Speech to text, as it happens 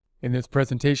In this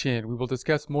presentation, we will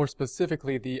discuss more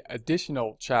specifically the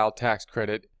additional child tax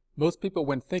credit. Most people,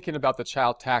 when thinking about the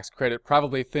child tax credit,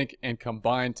 probably think and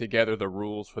combine together the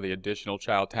rules for the additional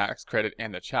child tax credit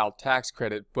and the child tax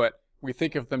credit, but we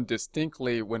think of them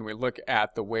distinctly when we look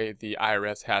at the way the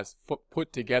IRS has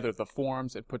put together the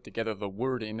forms and put together the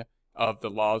wording of the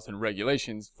laws and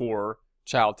regulations for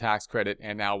child tax credit,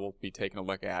 and now we'll be taking a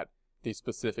look at the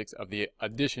specifics of the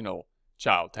additional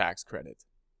child tax credit.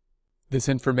 This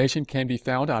information can be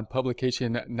found on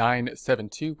publication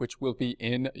 972, which will be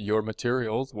in your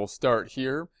materials. We'll start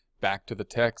here, back to the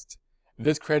text.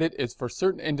 This credit is for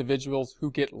certain individuals who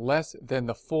get less than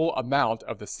the full amount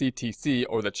of the CTC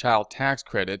or the child tax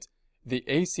credit. The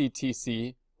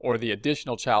ACTC or the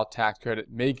additional child tax credit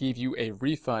may give you a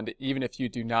refund even if you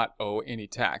do not owe any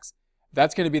tax.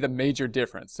 That's going to be the major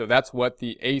difference. So that's what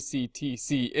the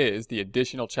ACTC is, the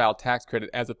additional child tax credit,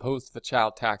 as opposed to the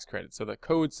child tax credit. So the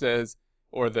code says,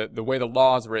 or the way the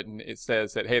law is written, it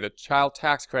says that, hey, the child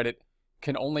tax credit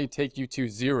can only take you to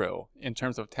zero in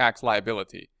terms of tax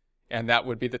liability. And that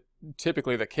would be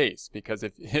typically the case, because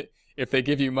if they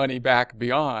give you money back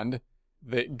beyond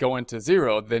going to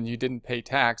zero, then you didn't pay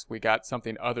tax. We got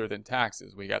something other than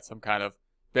taxes. We got some kind of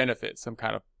benefit, some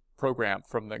kind of program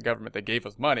from the government that gave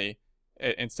us money,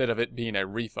 instead of it being a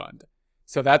refund.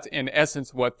 So that's in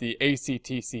essence what the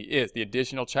ACTC is. The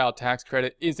additional child tax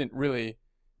credit isn't really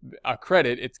a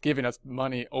credit. It's giving us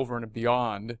money over and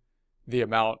beyond the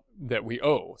amount that we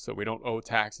owe. So we don't owe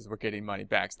taxes, we're getting money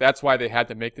back. So that's why they had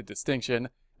to make the distinction.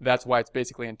 That's why it's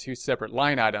basically in two separate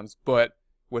line items. But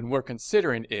when we're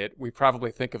considering it, we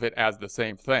probably think of it as the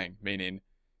same thing, meaning,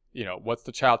 you know, what's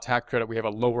the child tax credit? We have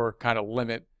a lower kind of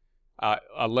limit,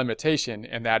 a limitation,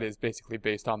 and that is basically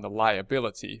based on the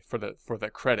liability for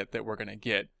the credit that we're going to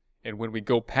get. And when we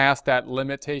go past that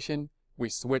limitation, we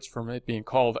switch from it being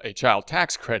called a child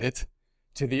tax credit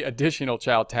to the additional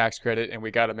child tax credit, and we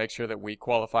got to make sure that we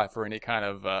qualify for any kind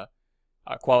of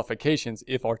qualifications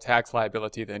if our tax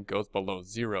liability then goes below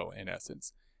zero, in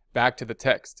essence. Back to the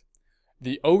text.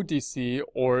 The ODC,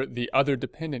 or the other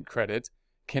dependent credit,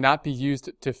 cannot be used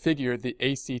to figure the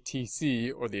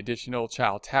ACTC, or the additional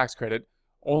child tax credit.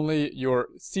 Only your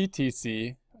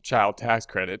CTC, child tax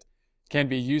credit, can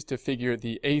be used to figure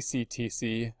the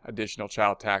ACTC, additional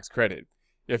child tax credit.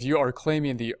 If you are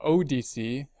claiming the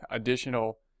ODC,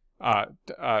 additional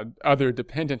other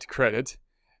dependent credit,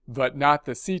 but not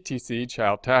the CTC,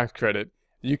 child tax credit,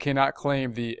 you cannot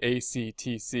claim the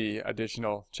ACTC,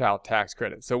 additional child tax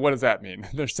credit. So what does that mean?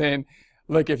 They're saying,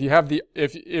 look, if you have the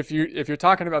if you're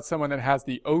talking about someone that has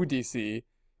the ODC,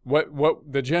 what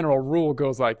the general rule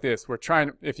goes like this. We're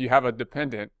trying, if you have a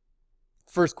dependent,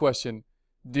 first question,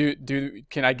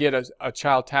 can I get a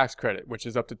child tax credit, which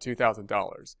is up to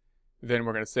 $2,000? Then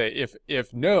we're going to say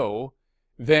if no,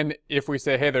 then if we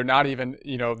say, hey, they're not even,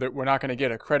 you know, we're not going to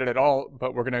get a credit at all,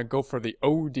 but we're going to go for the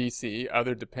ODC,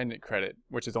 other dependent credit,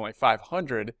 which is only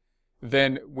 $500,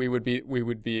 then we would be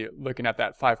looking at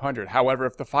that $500. However,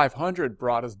 if the $500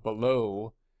 brought us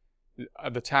below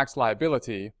the tax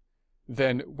liability,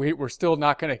 then we're still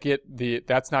not going to get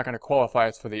that's not going to qualify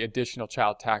us for the additional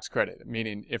child tax credit.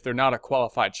 Meaning, if they're not a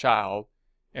qualified child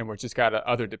and we're just got a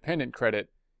other dependent credit,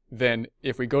 then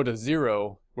if we go to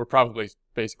zero, we're probably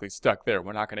basically stuck there.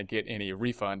 We're not going to get any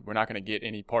refund. We're not going to get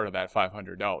any part of that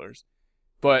 $500.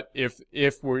 But if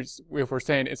we're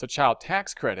saying it's a child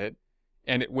tax credit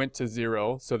and it went to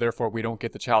zero, so therefore we don't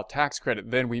get the child tax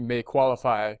credit, then we may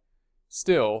qualify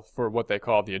still for what they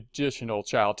call the additional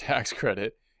child tax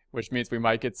credit, which means we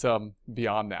might get some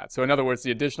beyond that. So in other words,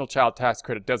 the additional child tax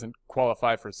credit doesn't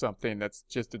qualify for something that's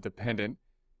just a dependent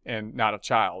and not a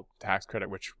child tax credit,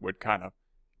 which would kind of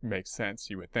make sense,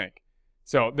 you would think.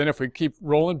 So then if we keep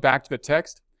rolling back to the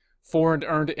text, foreign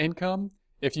earned income,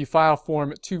 if you file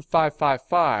form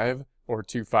 2555 or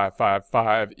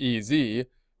 2555EZ,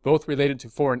 both related to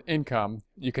foreign income,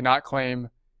 you cannot claim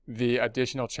the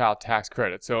additional child tax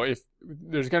credit. So if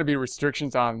there's going to be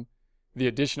restrictions on the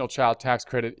additional child tax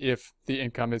credit if the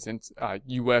income isn't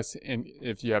U.S. and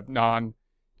if you have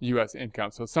non-U.S.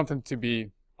 income. So something to be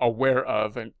aware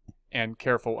of and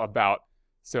careful about.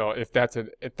 So if that's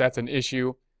an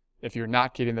issue, if you're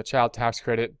not getting the child tax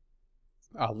credit,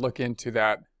 look into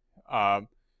that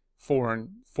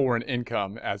foreign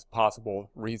income as possible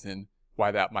reason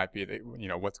why that might be,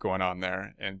 what's going on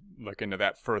there, and look into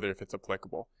that further if it's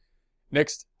applicable.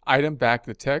 Next item, back to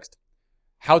the text.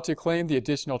 How to claim the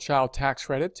additional child tax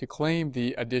credit. To claim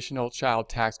the additional child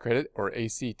tax credit, or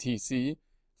ACTC,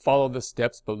 follow the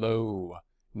steps below.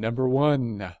 Number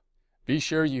 1, be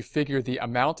sure you figure the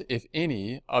amount, if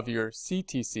any, of your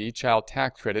CTC, child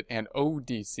tax credit, and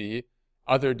ODC,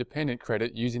 other dependent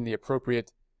credit, using the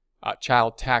appropriate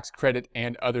child tax credit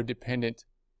and other dependents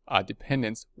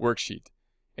worksheet.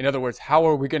 In other words, how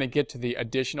are we going to get to the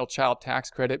additional child tax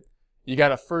credit? You got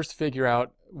to first figure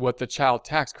out what the child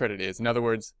tax credit is. In other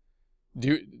words,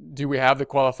 do we have the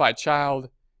qualified child,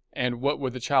 and what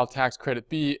would the child tax credit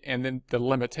be, and then the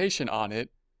limitation on it.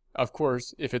 Of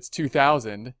course, if it's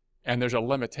 $2,000 and there's a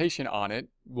limitation on it,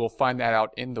 we'll find that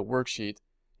out in the worksheet.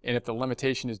 And if the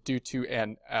limitation is due to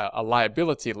a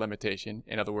liability limitation,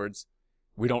 in other words,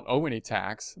 we don't owe any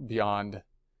tax beyond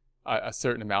a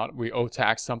certain amount, we owe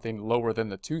tax something lower than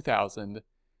the $2,000,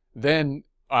 then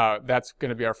that's going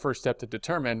to be our first step to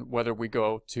determine whether we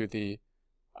go to the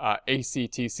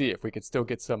ACTC, if we could still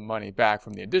get some money back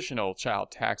from the additional child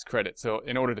tax credit. So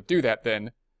in order to do that,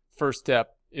 then first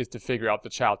step is to figure out the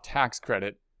child tax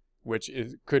credit, which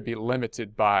could be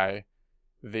limited by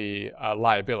the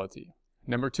liability.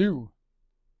 Number 2,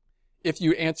 if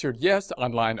you answered yes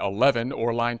on line 11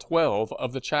 or line 12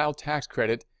 of the child tax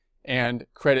credit and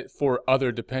credit for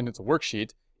other dependents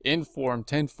worksheet in Form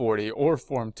 1040 or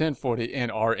Form 1040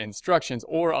 in our instructions,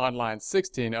 or on line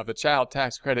 16 of the child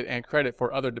tax credit and credit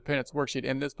for other dependents worksheet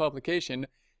in this publication,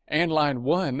 and line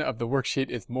 1 of the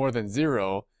worksheet is more than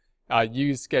 0,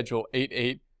 use Schedule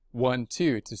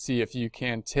 8812 to see if you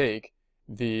can take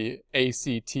the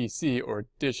ACTC, or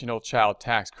additional child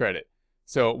tax credit.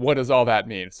 So what does all that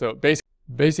mean? So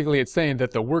basically it's saying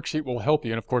that the worksheet will help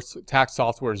you, and of course tax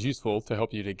software is useful to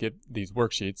help you to get these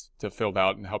worksheets to filled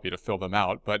out and help you to fill them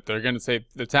out, but they're going to say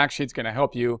the tax sheet's going to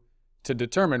help you to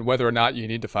determine whether or not you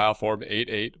need to file Form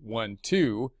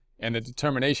 8812, and the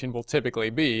determination will typically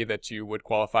be that you would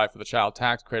qualify for the child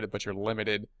tax credit, but you're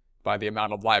limited by the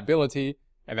amount of liability,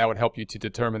 and that would help you to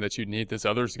determine that you need this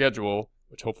other schedule,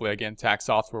 which hopefully, again, tax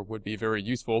software would be very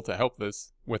useful to help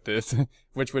with this,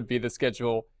 which would be the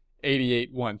Schedule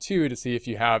 8812 to see if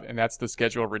you have, and that's the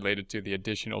schedule related to the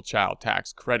additional child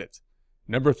tax credit.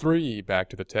 Number 3, back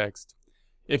to the text.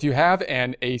 If you have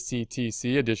an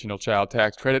ACTC, additional child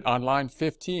tax credit, on line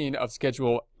 15 of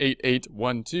Schedule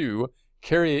 8812,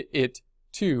 carry it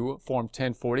to Form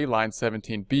 1040, line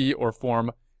 17B, or Form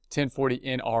 1040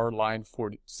 NR, line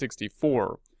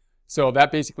 64. So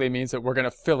that basically means that we're going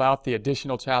to fill out the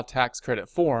additional child tax credit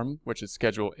form, which is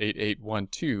Schedule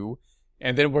 8812,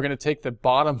 and then we're going to take the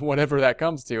bottom, whatever that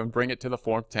comes to, and bring it to the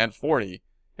Form 1040.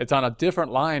 It's on a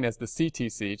different line as the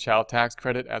CTC, child tax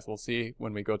credit, as we'll see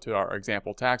when we go to our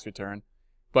example tax return,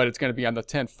 but it's going to be on the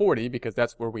 1040 because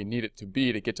that's where we need it to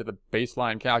be to get to the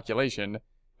baseline calculation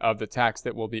of the tax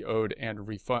that will be owed and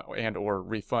or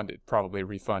refunded, probably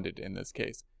refunded in this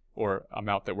case, or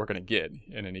amount that we're going to get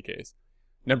in any case.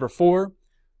 Number 4,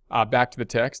 back to the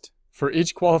text. For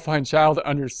each qualifying child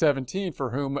under 17 for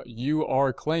whom you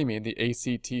are claiming the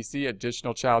ACTC,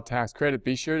 additional child tax credit,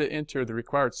 be sure to enter the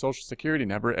required Social Security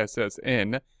number,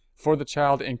 SSN, for the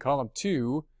child in column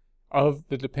 2 of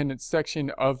the dependent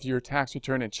section of your tax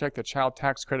return, and check the child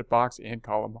tax credit box in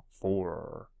column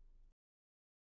 4.